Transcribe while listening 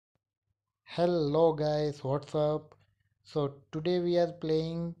Hello guys, what's up? So today we are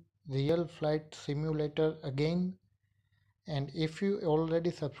playing Real Flight Simulator again, and if you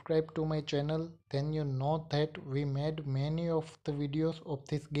already subscribed to my channel then you know that we made many of the videos of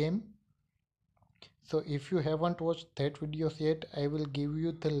this game. So if you haven't watched that videos yet, I will give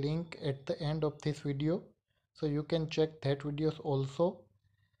you the link at the end of this video so you can check that videos also.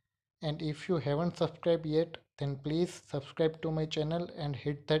 And if you haven't subscribed yet, then please subscribe to my channel and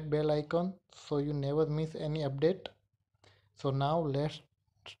hit that bell icon so you never miss any update. So now let's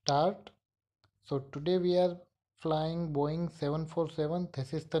start. So today we are flying Boeing 747.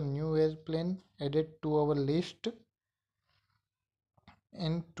 This is the new airplane added to our list.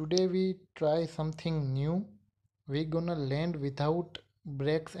 And today we try something new. We're gonna land without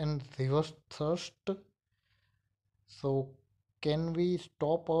brakes and reverse thrust. So can we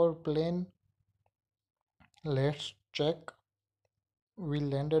stop our plane? Let's check. We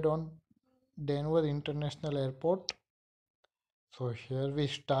landed on Denver International Airport. So here we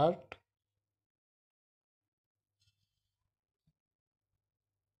start.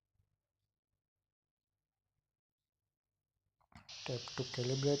 Tap to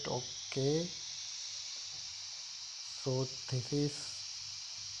calibrate. Okay. So this is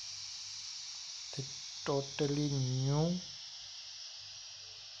the totally new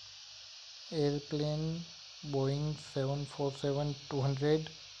airplane Boeing 747-200.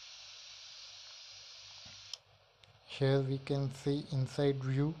 Here we can see inside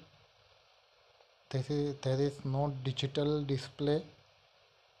view. There is no digital display.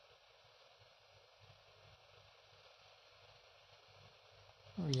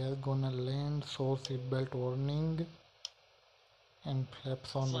 We are gonna land, so seatbelt warning and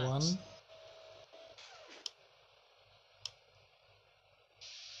flaps on 1.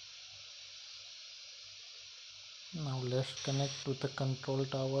 Now let's connect to the control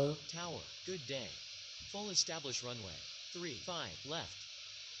tower. Tower, good day. Full established runway. 35 left.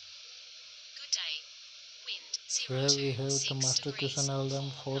 Good day. Wind 0 Here to we have 6 the master degrees, cushion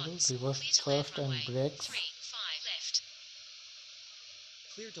alarm 4 for knots. reverse Clear to land thrust and runway. brakes. 3 5 left.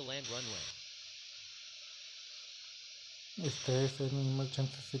 Clear to land runway. If there is any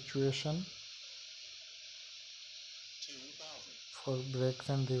emergency situation, for brakes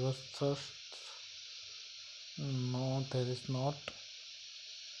and reverse thrust, no, there is not.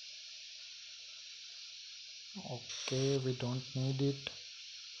 Okay, we don't need it.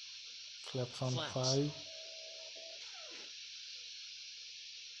 Flaps on 5.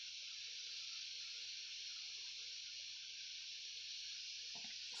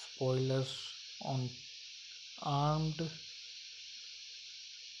 Spoilers on armed.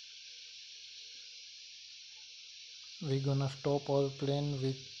 We're gonna stop our plane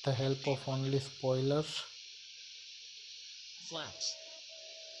with the help of only spoilers. Flaps.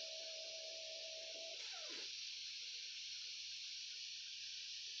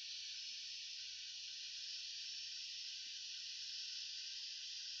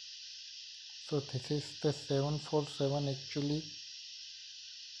 So this is the 747 actually.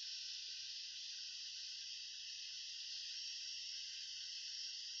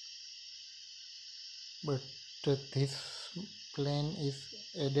 But this plane is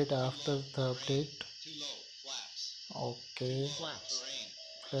added after the update. Okay. Flaps.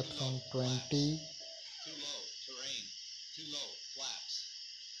 Flaps on 20. Too low, terrain. Too low, flaps.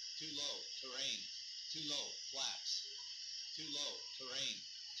 Too low, terrain. Too low, flaps. Too low, terrain.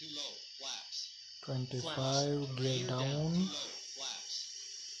 Too low, flaps. 25. Gear down. Too low, flaps.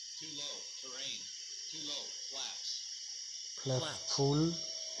 Too low, terrain. Too low, flaps. Flaps full.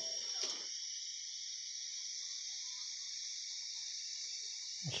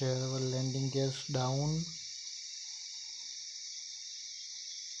 Here our landing gears down.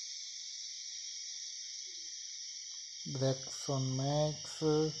 Brakes on max.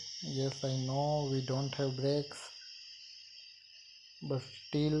 Yes, I know we don't have brakes, but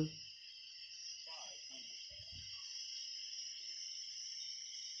still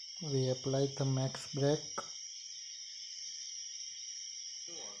we apply the max brake.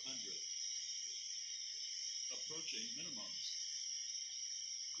 400. Approaching minimums.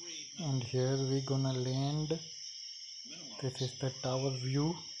 300. And here we gonna land. Minimums. This is the tower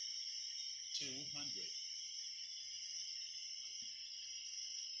view. 200.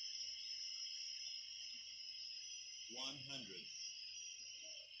 100.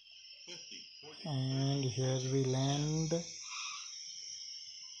 50. 40. And here we land.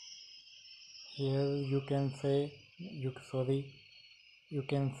 Here you can say you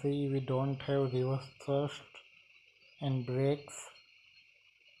can see we don't have reverse thrust and brakes.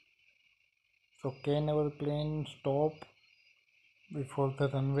 So can our plane stop before the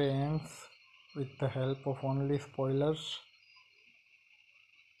runway ends? with the help of only spoilers.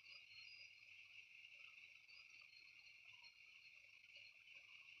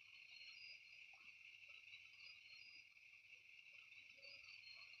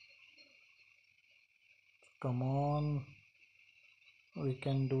 Come on, we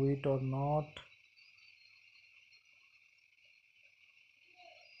can do it or not.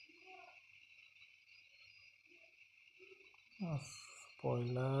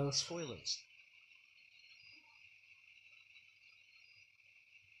 Spoilers. Spoilers.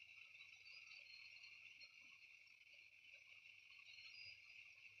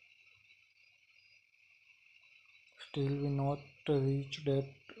 Still we not reached at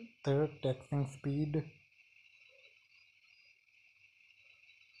the taxing speed.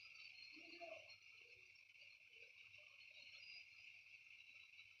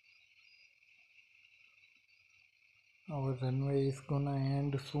 Our runway is gonna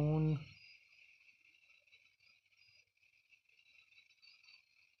end soon.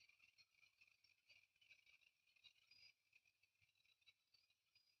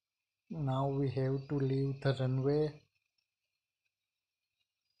 Now we have to leave the runway.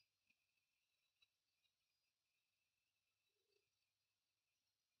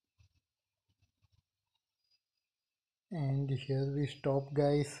 And here we stop,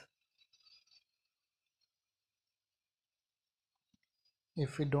 guys.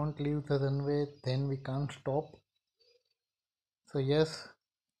 If we don't leave the runway, then we can't stop. So yes,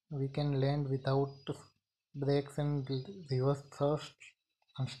 we can land without brakes and reverse thrust,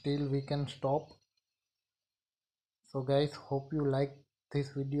 and still we can stop. So guys, hope you like this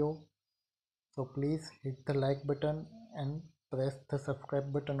video. So please hit the like button and press the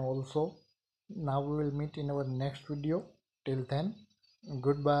subscribe button also. Now we will meet in our next video. Till then,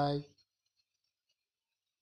 goodbye.